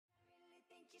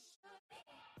Kyokushinkai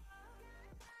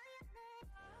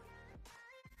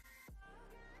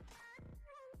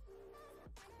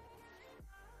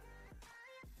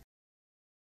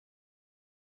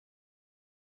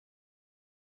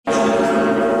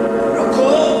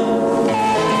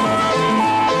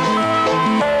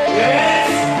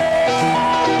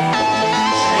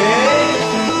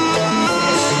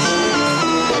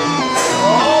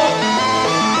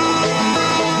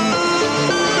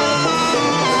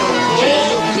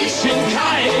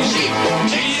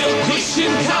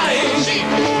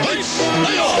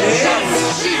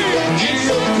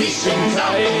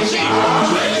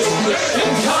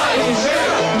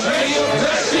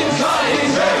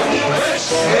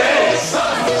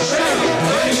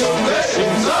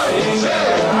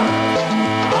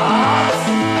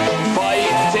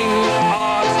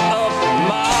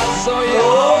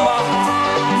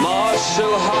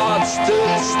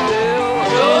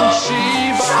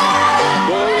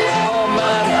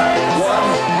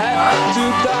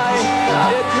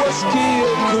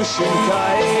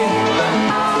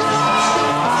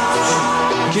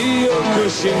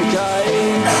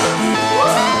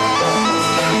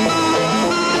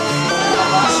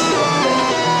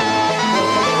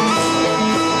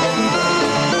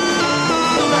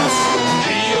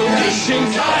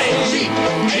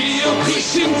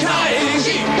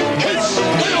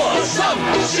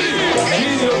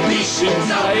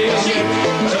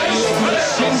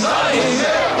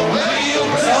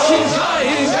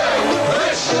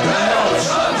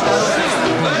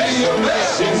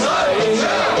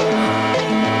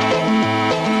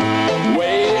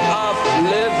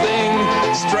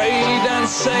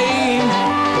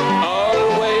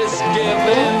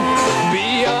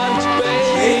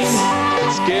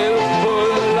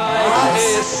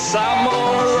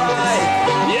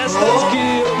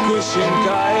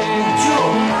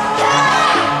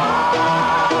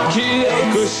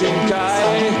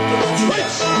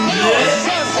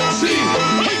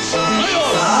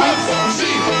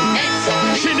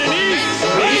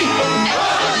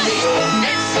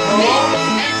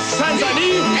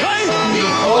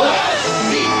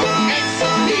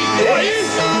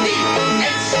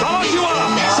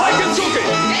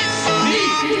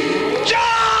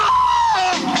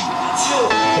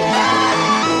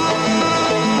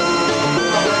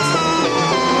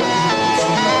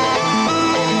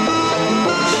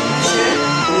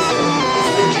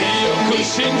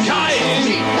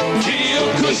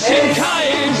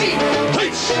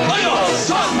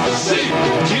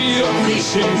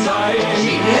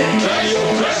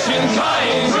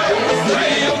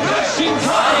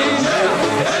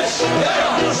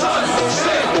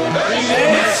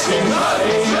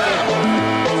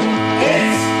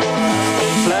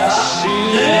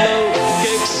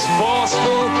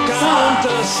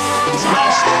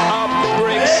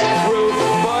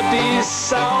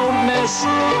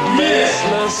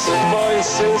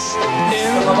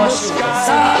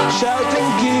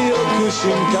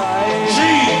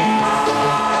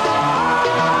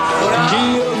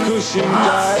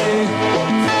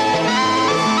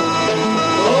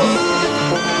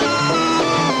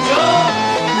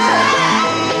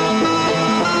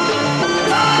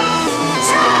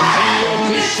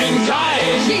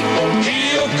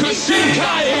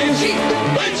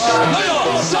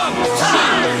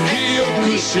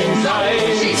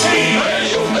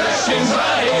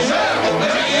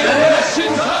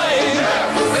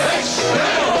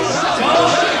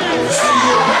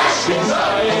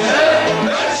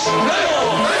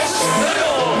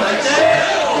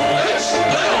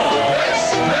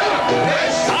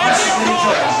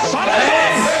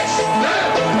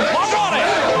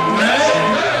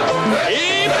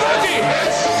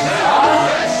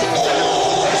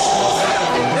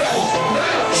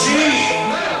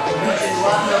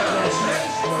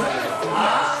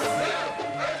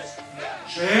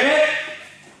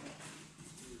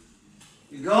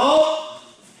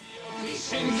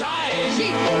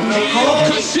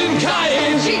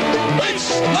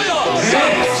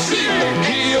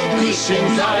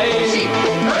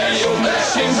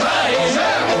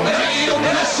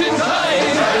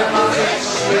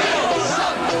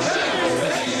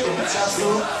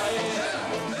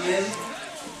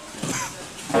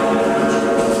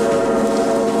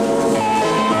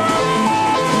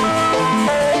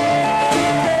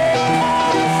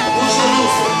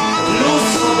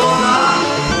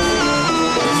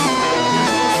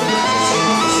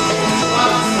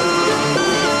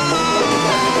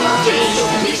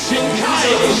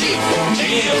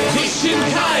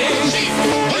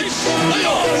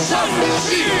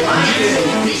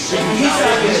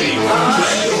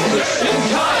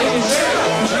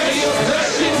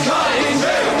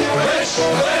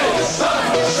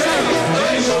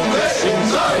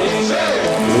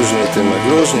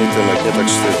Luźniej Tymek, nie tak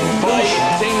sztywno.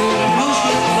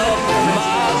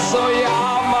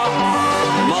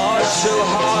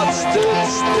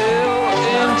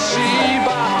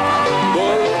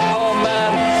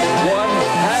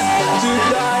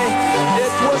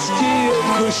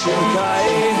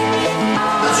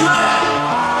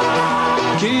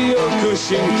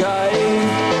 Kyokushinkai.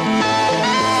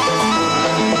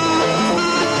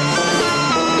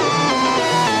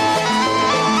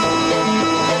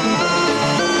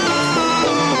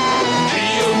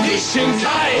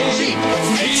 Shinkyokushinkai,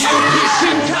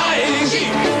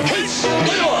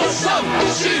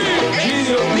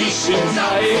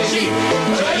 Kyokushinkai,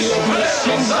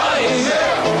 Kyokushinkai,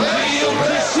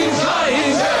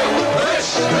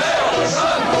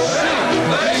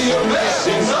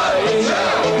 Kyokushinkai,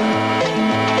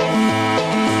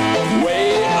 way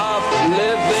of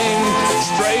living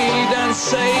straight and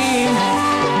sane,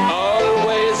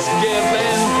 always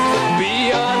giving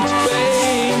beyond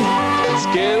pain,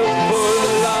 skillful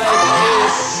like a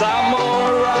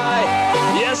samurai.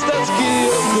 Yes, that's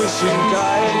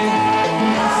Kyokushinkai.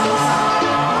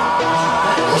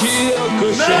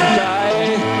 Kyokushinkai.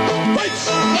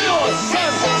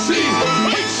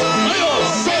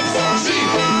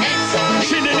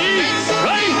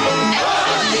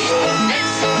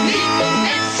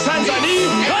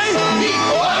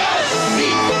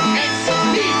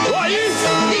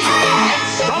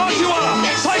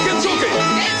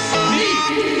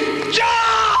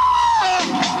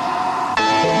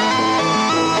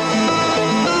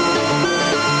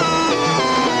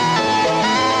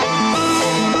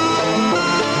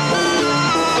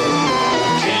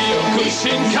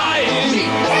 Kyokushinkai,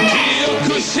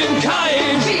 Kyokushinkai,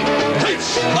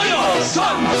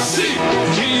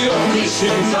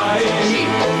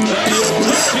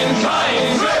 Kyokushinkai,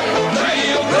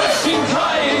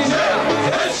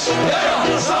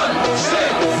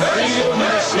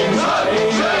 Kyokushinkai,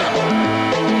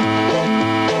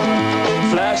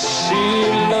 flashy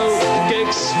low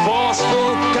kicks,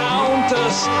 forceful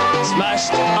counters,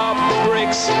 smashed up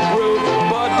bricks, brute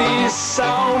body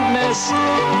soundness,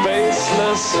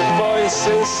 faceless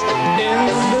voices in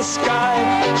the sky,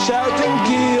 shouting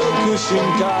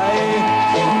Kyokushinkai,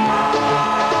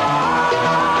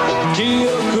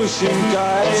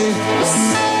 Kyokushinkai.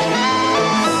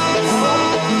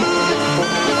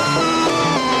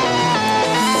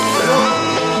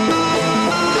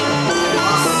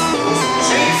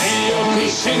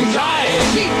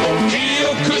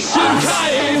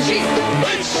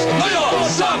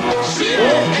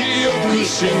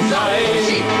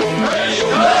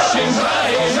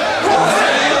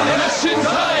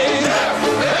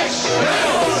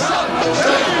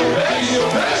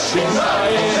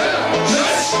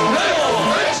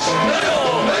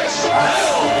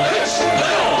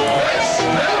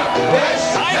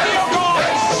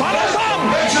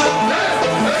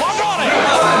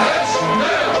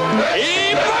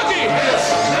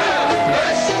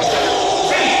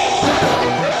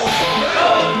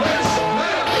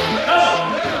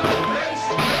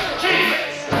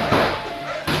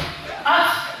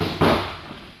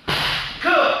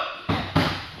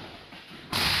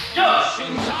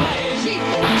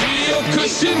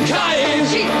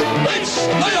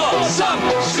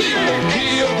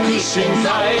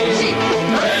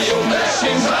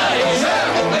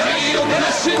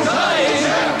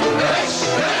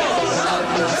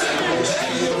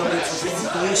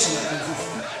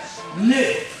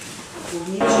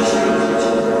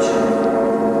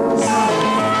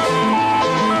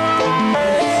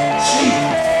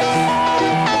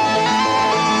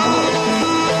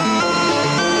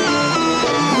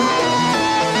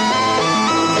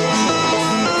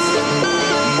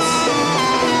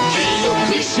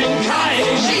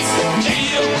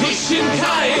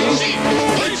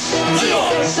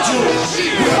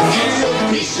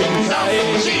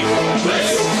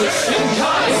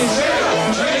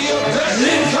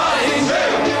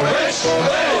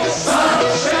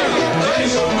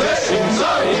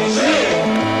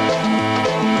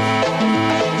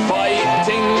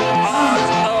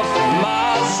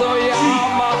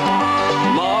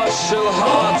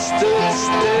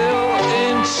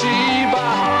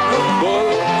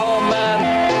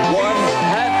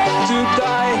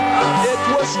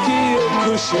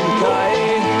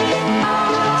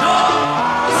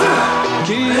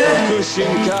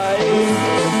 Kyokushinkai,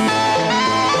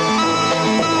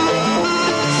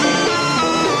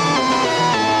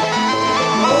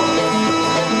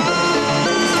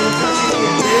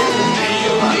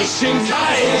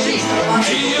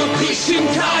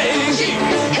 Kyokushinkai,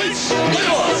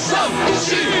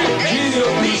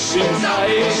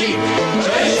 Kyokushinkai,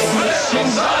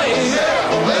 Kyokushinkai,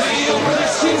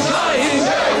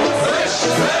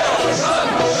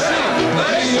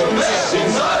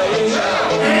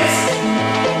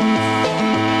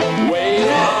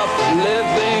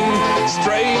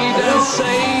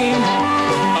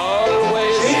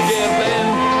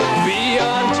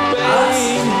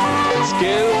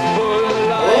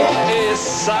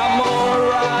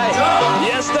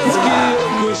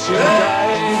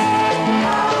 Kyokushinkai.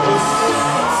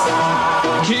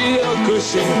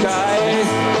 Kyokushinkai.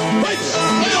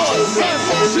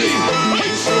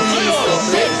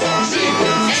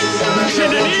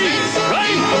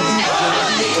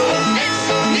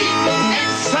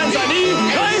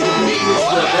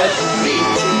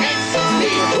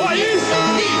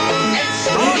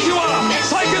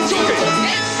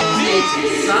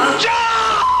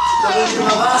 To będzie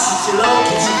na was, czy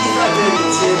loki, czy kitagry,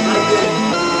 czy majkę,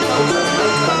 nauka,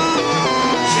 majka.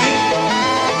 Szyk.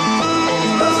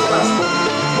 Bardzo ważne.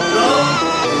 No.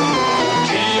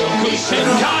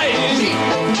 Kyokushinkai.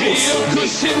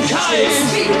 Kyokushinkai.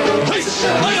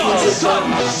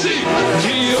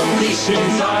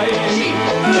 Kyokushinkai.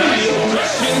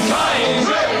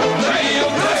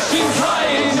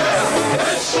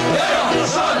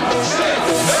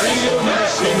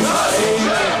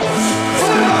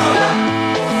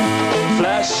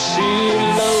 Flashy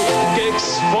low kicks,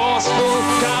 forceful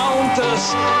counters,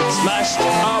 smashed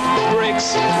up bricks,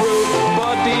 brute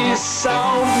body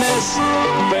soundness,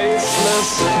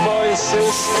 faceless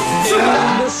voices in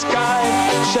the sky,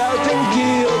 shouting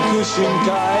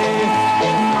Kyokushinkai.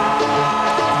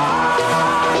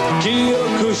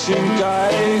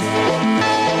 Kyokushinkai.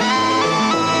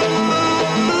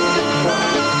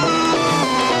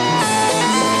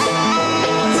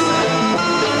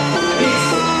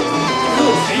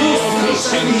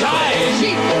 Kyokushinkai,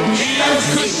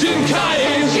 Kyokushinkai,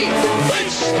 Kyokushinkai,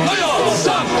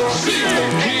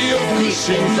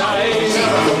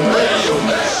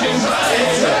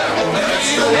 Kyokushinkai,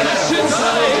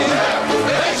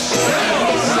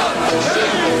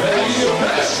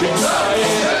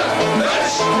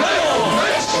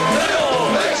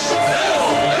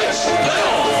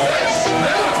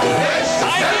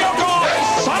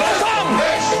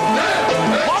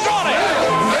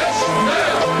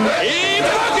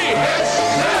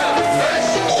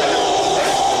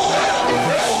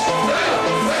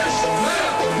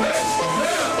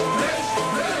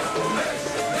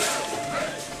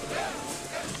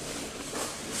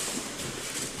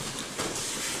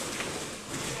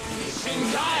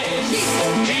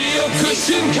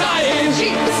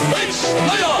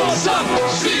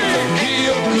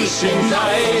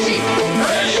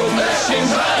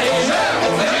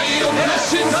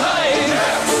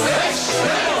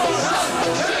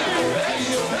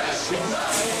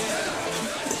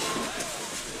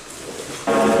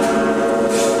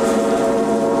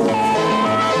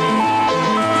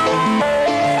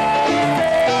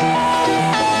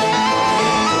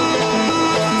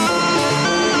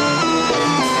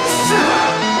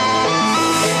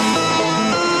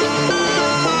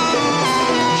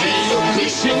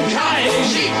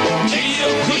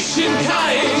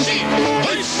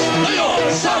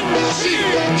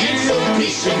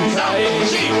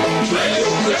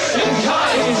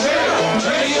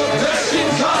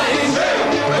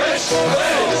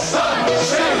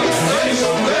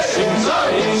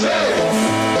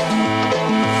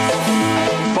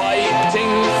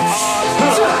 Fighting art,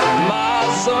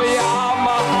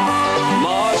 Mazoyama,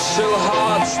 martial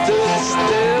arts stood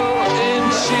still in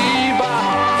Shiba.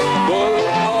 Bull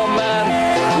or man,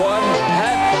 one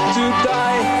had to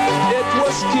die. It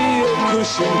was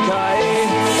Kyokushinkai.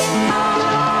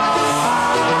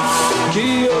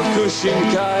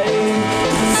 Kyokushinkai.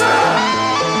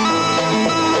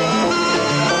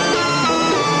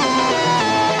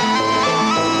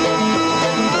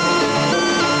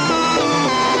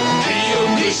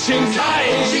 Kyokushinkai,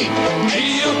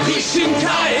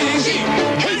 Kyokushinkai,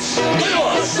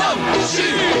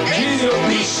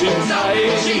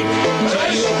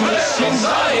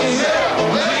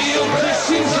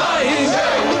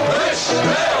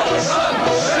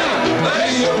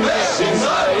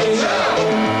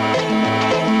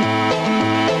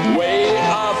 way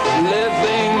of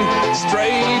living,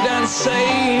 straight and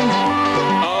sane,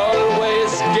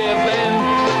 always giving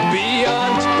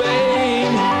beyond pain,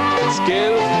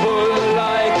 skillful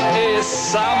like a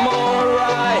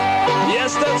samurai.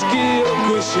 Yes, that's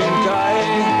Kyokushinkai.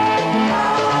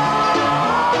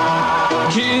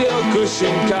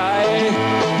 Kyokushinkai.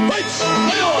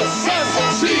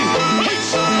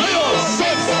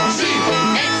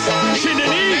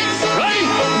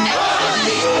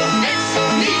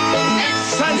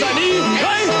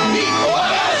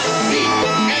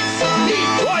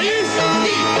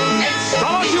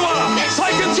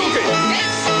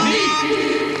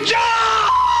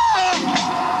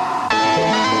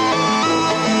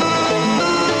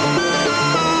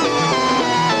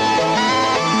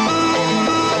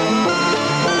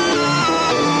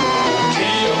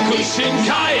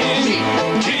 Kyokushinkai,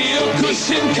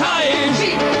 Kyokushinkai,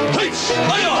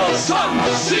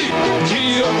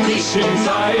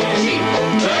 Kyokushinkai,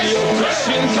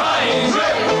 Kyokushinkai,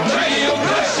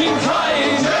 Kyokushinkai,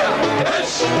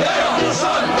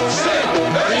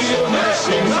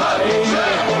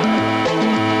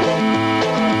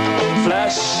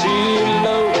 flashy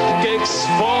low kicks,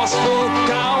 forceful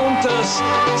counters,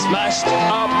 smashed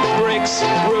up bricks,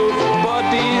 brute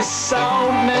body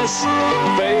soundness,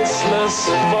 faceless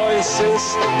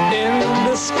voices in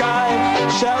the sky,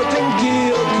 shouting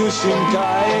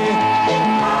Kyokushinkai,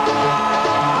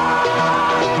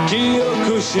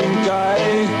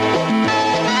 Kyokushinkai.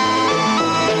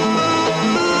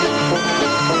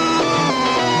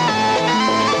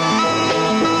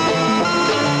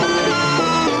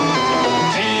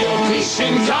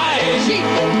 Kyokushinkai,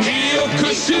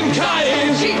 Kyokushinkai,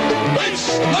 which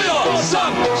neuer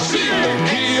Song,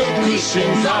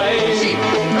 Kyokushinkai,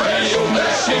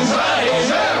 Kyokushinkai,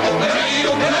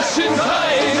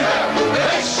 Kyokushinkai,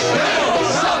 which neuer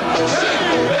Song, Kyokushinkai, which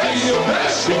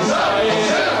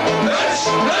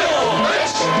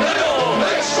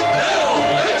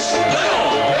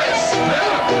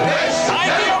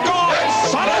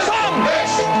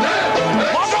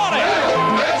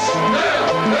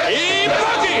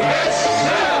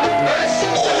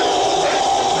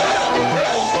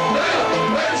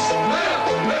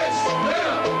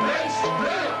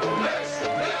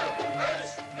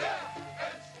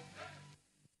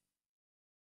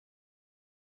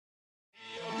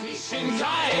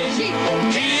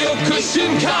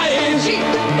Kyokushinkai,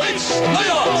 which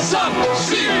neuer Song,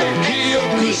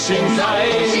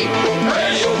 Kyokushinkai.